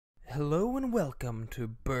Hello and welcome to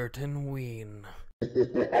BURTON-WEEN.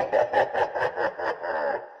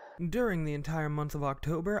 During the entire month of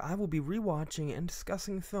October, I will be rewatching and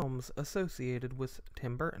discussing films associated with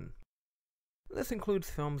Tim Burton. This includes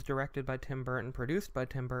films directed by Tim Burton, produced by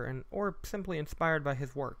Tim Burton, or simply inspired by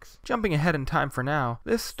his works. Jumping ahead in time for now,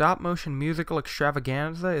 this stop-motion musical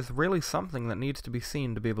extravaganza is really something that needs to be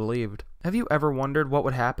seen to be believed. Have you ever wondered what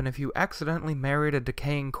would happen if you accidentally married a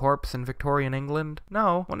decaying corpse in Victorian England?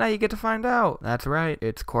 No? Well, now you get to find out. That's right,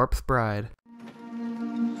 it's Corpse Bride.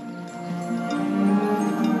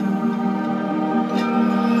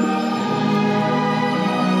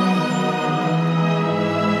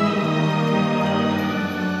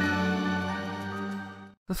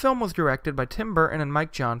 The film was directed by Tim Burton and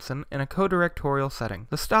Mike Johnson in a co-directorial setting.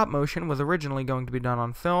 The stop-motion was originally going to be done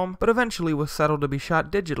on film, but eventually was settled to be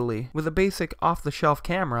shot digitally, with a basic off-the-shelf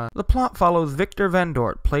camera. The plot follows Victor Van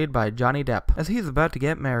Dort, played by Johnny Depp, as he's about to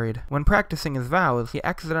get married. When practicing his vows, he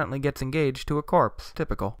accidentally gets engaged to a corpse.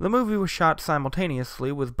 Typical. The movie was shot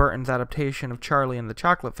simultaneously with Burton's adaptation of Charlie and the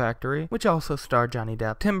Chocolate Factory, which also starred Johnny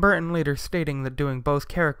Depp. Tim Burton later stating that doing both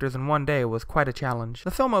characters in one day was quite a challenge.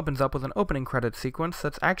 The film opens up with an opening credits sequence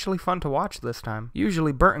that's actually fun to watch this time.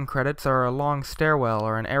 Usually Burton credits are a long stairwell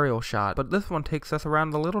or an aerial shot, but this one takes us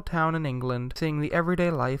around the little town in England, seeing the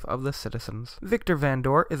everyday life of the citizens. Victor Van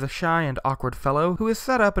Dort is a shy and awkward fellow who is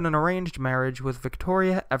set up in an arranged marriage with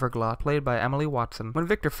Victoria Everglot, played by Emily Watson. When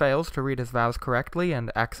Victor fails to read his vows correctly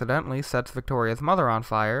and accidentally sets Victoria's mother on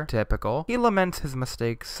fire, typical, he laments his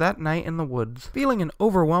mistakes that night in the woods. Feeling an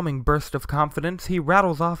overwhelming burst of confidence, he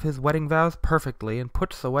rattles off his wedding vows perfectly and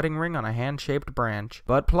puts the wedding ring on a hand-shaped branch.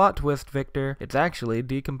 But plot twist, Victor, it's actually a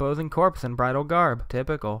decomposing corpse in bridal garb.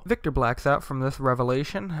 Typical. Victor blacks out from this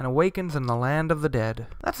revelation and awakens in the land of the dead.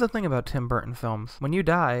 That's the thing about Tim Burton films. When you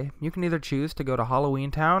die, you can either choose to go to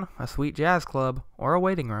Halloween Town, a sweet jazz club, or a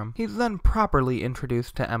waiting room. He's then properly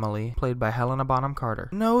introduced to Emily, played by Helena Bonham Carter.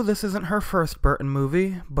 No, this isn't her first Burton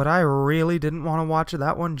movie, but I really didn't want to watch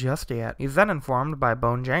that one just yet. He's then informed by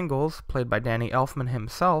Bone Jangles, played by Danny Elfman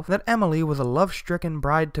himself, that Emily was a love-stricken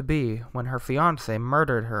bride-to-be when her fiancé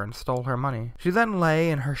murdered her and stole her money. She then lay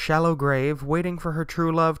in her shallow grave waiting for her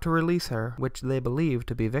true love to release her, which they believe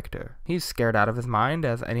to be Victor. He's scared out of his mind,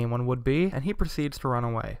 as anyone would be, and he proceeds to run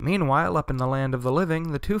away. Meanwhile, up in the land of the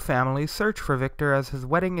living, the two families search for Victor as his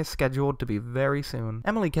wedding is scheduled to be very soon.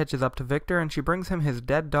 Emily catches up to Victor and she brings him his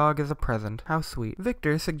dead dog as a present. How sweet.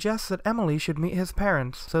 Victor suggests that Emily should meet his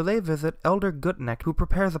parents, so they visit Elder Gutneck, who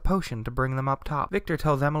prepares a potion to bring them up top. Victor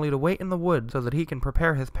tells Emily to wait in the woods so that he can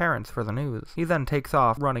prepare his parents for the news. He then takes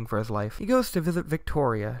off, running for his life. He goes to visit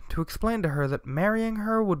Victoria, to explain to her that marrying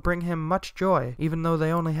her would bring him much joy, even though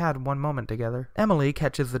they only had one moment together. Emily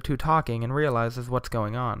catches the two talking and realizes what's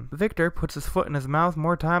going on. Victor puts his foot in his mouth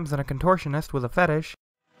more times than a contortionist with a fetish.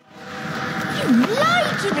 You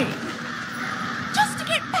lied to me! Just to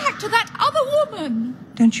get back to that other woman!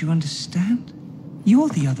 Don't you understand? You're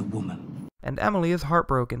the other woman. And Emily is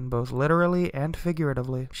heartbroken, both literally and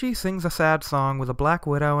figuratively. She sings a sad song with a black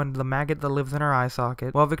widow and the maggot that lives in her eye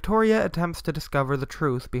socket, while Victoria attempts to discover the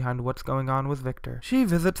truth behind what's going on with Victor. She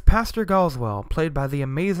visits Pastor Galswell, played by the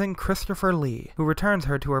amazing Christopher Lee, who returns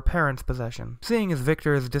her to her parents' possession. Seeing as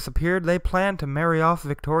Victor has disappeared, they plan to marry off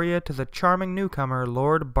Victoria to the charming newcomer,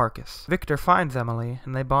 Lord Barkis. Victor finds Emily,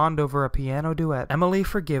 and they bond over a piano duet. Emily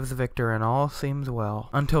forgives Victor and all seems well,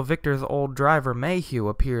 until Victor's old driver Mayhew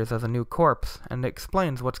appears as a new corpse and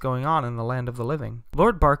explains what's going on in the land of the living.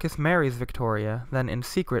 Lord Barkis marries Victoria, then in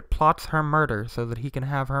secret plots her murder so that he can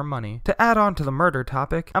have her money. To add on to the murder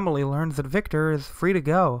topic, Emily learns that Victor is free to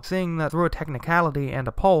go, seeing that through a technicality and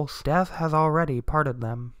a pulse, death has already parted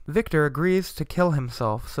them. Victor agrees to kill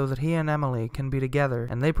himself so that he and Emily can be together,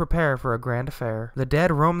 and they prepare for a grand affair. The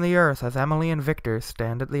dead roam the earth as Emily and Victor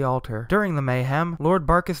stand at the altar. During the mayhem, Lord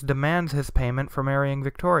Barkis demands his payment for marrying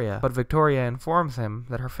Victoria, but Victoria informs him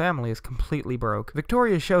that her family is completely broke.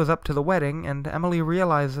 Victoria shows up to the wedding, and Emily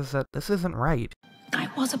realizes that this isn't right. I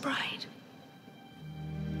was a bride.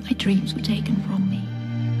 My dreams were taken from me.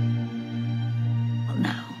 Well,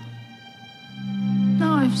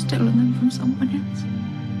 now I've stolen them from someone else.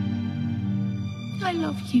 I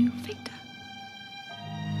love you, Victor.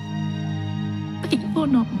 But you're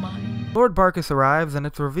not mine. Lord Barkis arrives and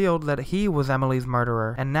it's revealed that he was Emily's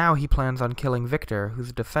murderer, and now he plans on killing Victor,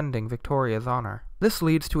 who's defending Victoria's honor. This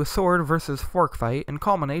leads to a sword versus fork fight, and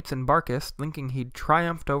culminates in Barkis thinking he'd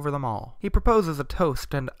triumphed over them all. He proposes a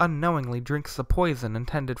toast and unknowingly drinks the poison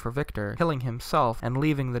intended for Victor, killing himself and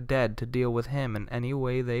leaving the dead to deal with him in any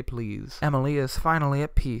way they please. Emily is finally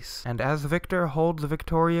at peace, and as Victor holds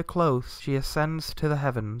Victoria close, she ascends to the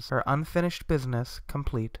heavens, her unfinished business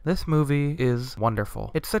complete. This movie is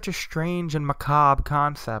wonderful. It's such a strange and macabre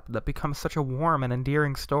concept that becomes such a warm and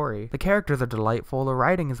endearing story. The characters are delightful, the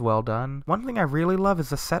writing is well done. One thing I really love is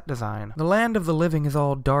the set design. The land of the living is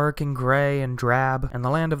all dark and gray and drab, and the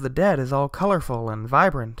land of the dead is all colorful and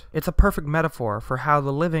vibrant. It's a perfect metaphor for how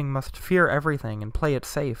the living must fear everything and play it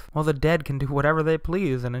safe, while the dead can do whatever they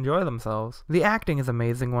please and enjoy themselves. The acting is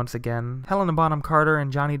amazing once again. Helena Bonham Carter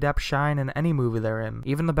and Johnny Depp shine in any movie they're in,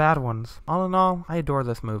 even the bad ones. All in all, I adore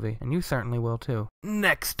this movie, and you certainly will too.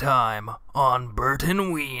 Next time on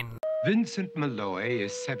Burton-WEEN. Vincent Malloy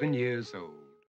is 7 years old.